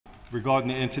regarding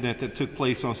the incident that took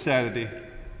place on Saturday,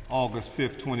 August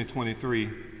 5th, 2023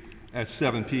 at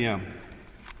 7 p.m.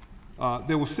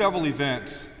 There were several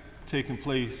events taking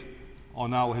place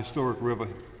on our historic river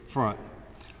front.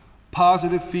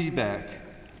 Positive feedback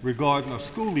regarding a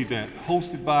school event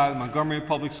hosted by the Montgomery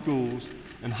Public Schools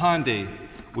and Hyundai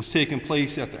was taking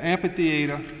place at the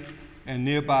amphitheater and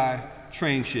nearby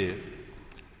train shed.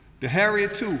 The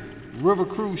Harriet II river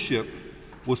cruise ship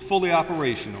was fully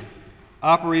operational,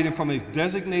 operating from a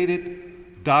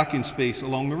designated docking space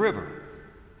along the river.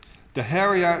 The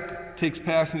Harriet takes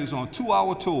passengers on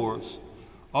 2-hour tours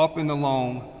up and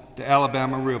along the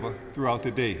Alabama River throughout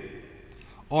the day.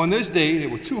 On this day, there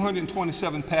were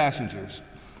 227 passengers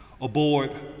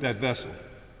aboard that vessel.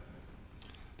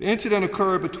 The incident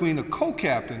occurred between the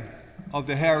co-captain of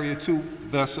the Harriet II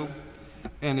vessel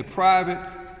and a private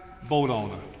boat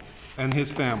owner and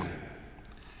his family.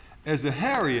 As the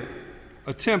Harriet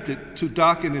attempted to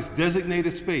dock in its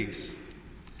designated space,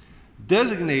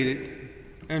 designated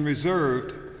and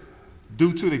reserved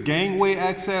due to the gangway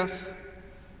access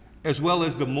as well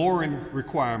as the mooring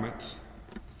requirements,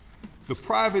 the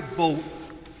private boat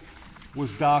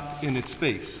was docked in its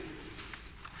space,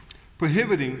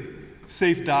 prohibiting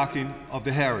safe docking of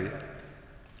the Harriet.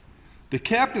 The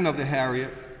captain of the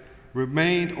Harriet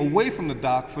remained away from the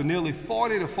dock for nearly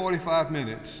 40 to 45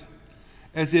 minutes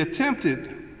as he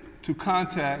attempted to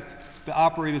contact the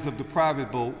operators of the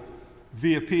private boat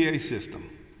via PA system.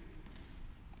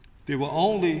 They were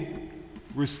only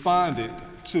responded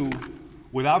to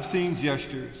with obscene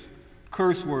gestures,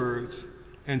 curse words,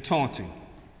 and taunting.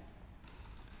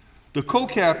 The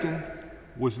co-captain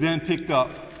was then picked up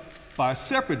by a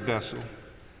separate vessel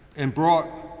and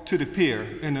brought to the pier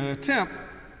in an attempt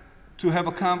to have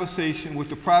a conversation with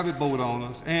the private boat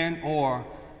owners and or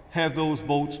have those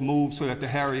boats moved so that the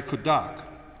Harriet could dock.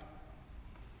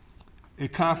 A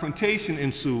confrontation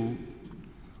ensued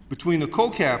between the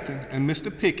co-captain and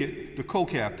Mr. Pickett, the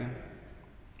co-captain,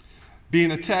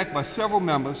 being attacked by several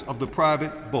members of the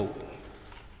private boat.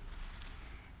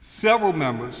 Several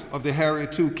members of the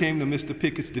Harriet II came to Mr.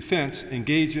 Pickett's defense,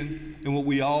 engaging in what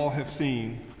we all have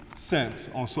seen since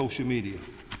on social media.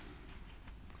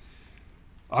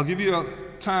 I'll give you a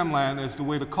timeline as to the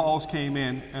way the calls came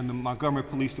in and the Montgomery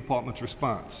Police Department's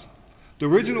response. The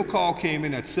original call came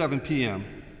in at 7 p.m.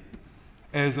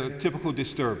 as a typical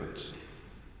disturbance.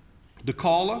 The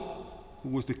caller, who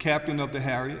was the captain of the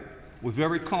Harriet, was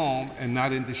very calm and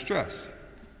not in distress.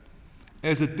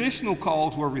 As additional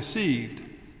calls were received,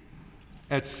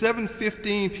 at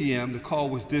 7:15 p.m., the call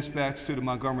was dispatched to the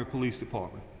Montgomery Police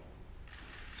Department.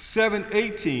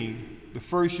 7:18, the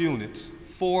first units,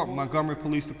 4 Montgomery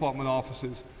Police Department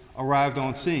officers arrived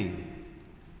on scene,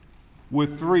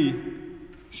 with 3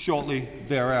 shortly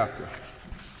thereafter.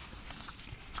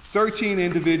 13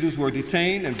 individuals were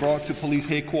detained and brought to police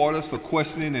headquarters for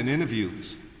questioning and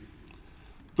interviews.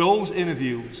 Those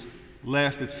interviews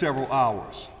lasted several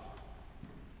hours.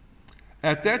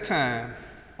 At that time,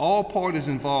 all parties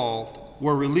involved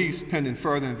were released pending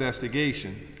further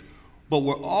investigation, but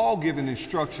were all given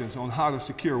instructions on how to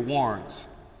secure warrants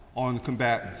on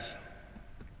combatants.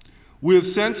 We have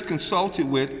since consulted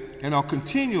with and are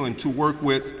continuing to work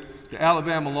with the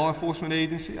Alabama Law Enforcement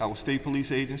Agency, our state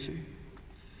police agency,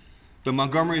 the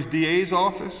Montgomery's DA's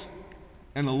office,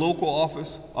 and the local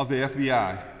office of the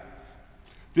FBI.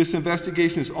 This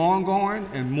investigation is ongoing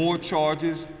and more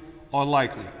charges are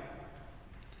likely.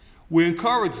 We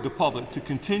encourage the public to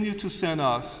continue to send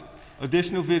us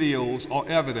additional videos or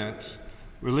evidence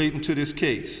relating to this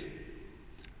case.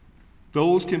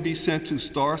 Those can be sent to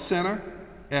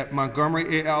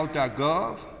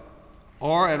starcenter@montgomeryal.gov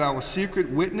or at our secret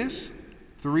witness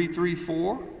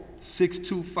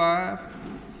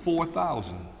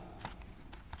 334-625-4000.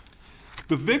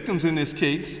 The victims in this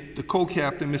case, the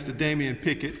co-captain, Mr. Damian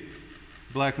Pickett,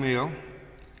 black male,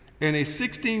 and a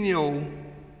 16-year-old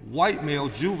white male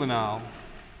juvenile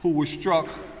who was struck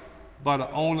by the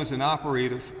owners and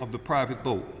operators of the private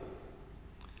boat.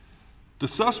 The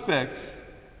suspects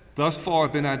thus far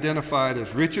have been identified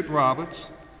as Richard Roberts,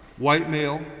 white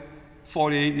male,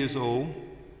 48 years old,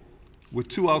 with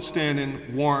 2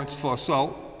 outstanding warrants for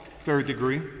assault, 3rd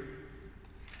degree.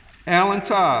 Alan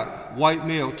Todd, white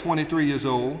male, 23 years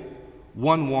old,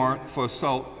 1 warrant for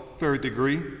assault, 3rd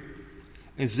degree.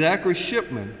 And Zachary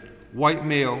Shipman, white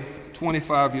male,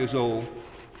 25 years old,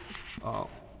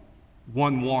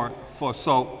 1 warrant for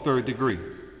assault, 3rd degree.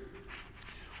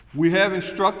 We have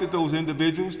instructed those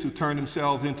individuals to turn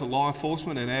themselves into law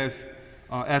enforcement, and as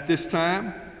at this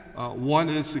time, 1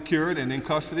 is secured and in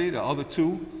custody. The other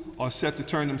 2 are set to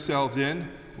turn themselves in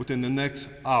within the next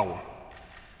hour.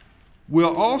 We're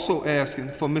also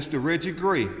asking for Mr. Reggie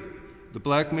Gray, the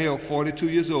black male, 42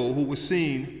 years old, who was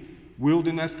seen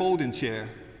wielding that folding chair,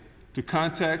 to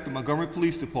contact the Montgomery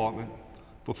Police Department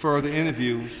for further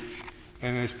interviews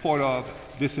and as part of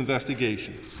this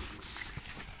investigation.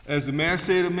 As the mayor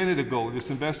said a minute ago, this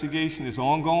investigation is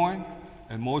ongoing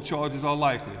and more charges are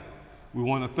likely. We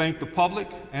want to thank the public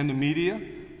and the media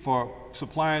for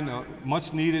supplying the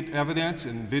much needed evidence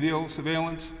and video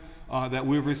surveillance that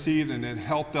we've received, and it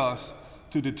helped us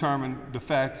to determine the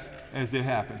facts as they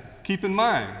happen. Keep in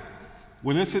mind,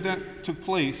 when the incident took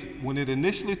place, when it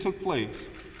initially took place,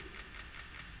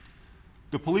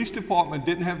 the police department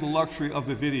didn't have the luxury of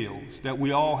the videos that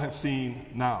we all have seen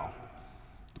now.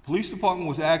 The police department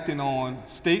was acting on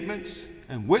statements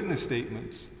and witness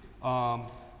statements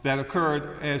that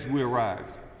occurred as we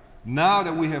arrived. Now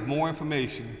that we have more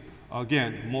information,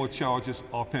 again, more charges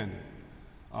are pending.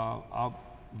 I'm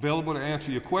available to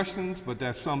answer your questions, but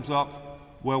that sums up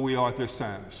where we are at this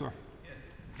time. Sir? Yes,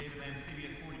 David Lamb,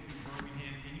 CBS 42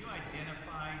 Birmingham. Can you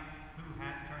identify who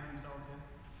has turned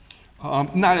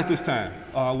themselves in? Not at this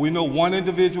time. We know one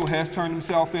individual has turned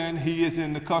himself in. He is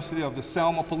in the custody of the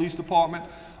Selma Police Department.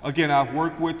 Again, I've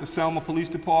worked with the Selma Police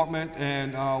Department,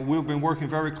 and we've been working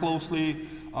very closely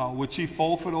with Chief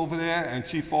Fulford over there, and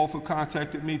Chief Fulford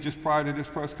contacted me just prior to this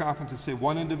press conference and said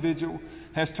one individual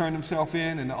has turned himself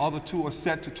in and the other two are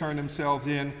set to turn themselves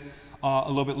in a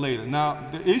little bit later. Now,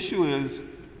 the issue is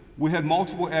we had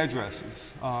multiple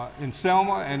addresses in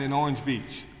Selma and in Orange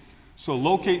Beach. So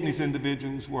locating these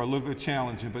individuals were a little bit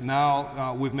challenging, but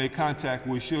now we've made contact.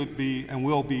 We should be and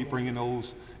will be bringing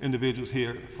those individuals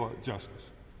here for justice.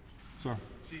 Sir?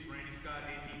 Chief Randy Scott,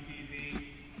 APTV.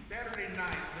 Saturday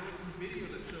night, there was some video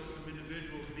that shows some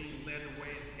individuals being led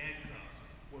away in handcuffs.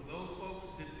 Were those folks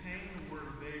detained, or were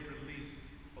they released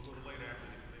a little later after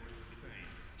they were detained?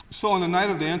 So on the night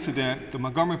of the incident, the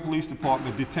Montgomery Police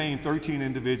Department detained 13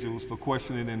 individuals for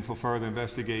questioning and for further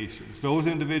investigations. Those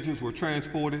individuals were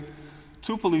transported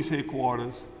to police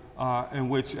headquarters, in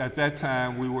which at that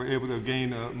time we were able to gain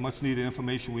much needed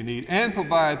information we need and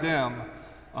provide them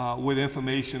with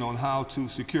information on how to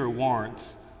secure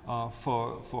warrants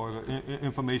for the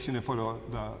information and for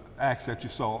the acts that you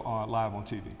saw live on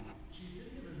TV. Chief, can you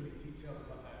give us any details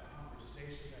about that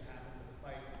conversation that happened, the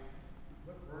fight?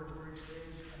 What words were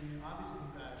exchanged? I mean, obviously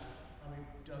you guys probably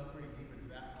dug pretty deep into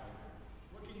that part of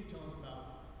it. What can you tell us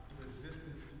about the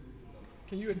resistance to move the boat?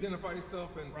 Can you identify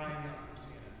yourself? And Brian Young from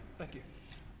CNN. thank you.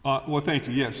 Well, thank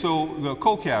you. Yes. So the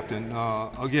co-captain,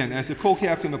 again, as the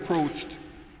co-captain approached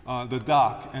the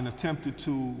dock and attempted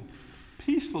to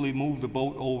peacefully move the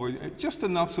boat over, just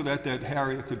enough so that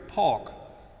Harrier could park,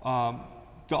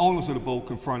 the owners of the boat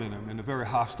confronted him in a very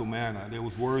hostile manner. There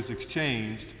was words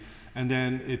exchanged, and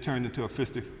then it turned into a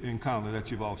fistic encounter that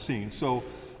you've all seen. So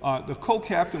the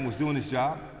co-captain was doing his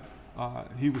job.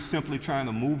 He was simply trying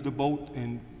to move the boat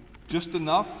in just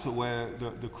enough to where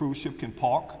the cruise ship can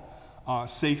park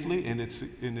safely in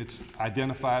its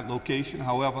identified location.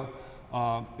 However,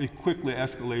 it quickly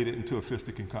escalated into a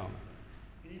fistic encounter.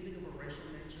 Anything of a racial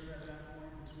nature at that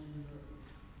point between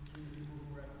the people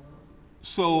who were at the boat?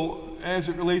 So as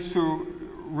it relates to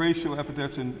racial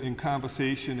epithets in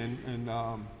conversation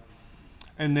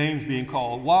and names being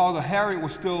called, while the Harriet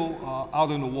was still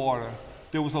out in the water,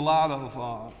 there was a lot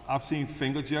of, I've seen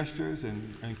finger gestures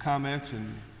and comments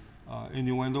and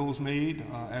innuendos made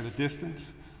at a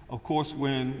distance. Of course,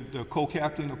 when the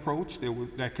co-captain approached,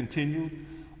 that continued.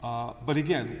 But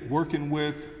again, working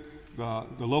with the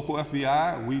local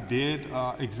FBI, we did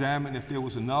examine if there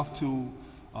was enough to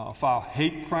file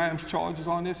hate crimes charges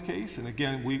on this case. And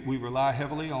again, we rely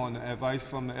heavily on advice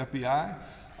from the FBI.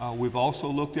 We've also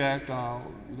looked at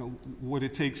what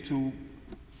it takes to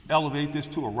elevate this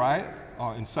to a riot,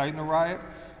 inciting a riot.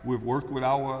 We've worked with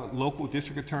our local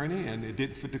district attorney, and it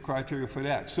didn't fit the criteria for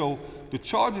that. So the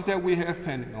charges that we have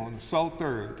pending on South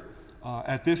 3rd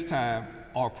at this time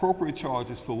are appropriate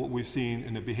charges for what we've seen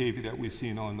and the behavior that we've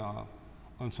seen on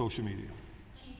social media.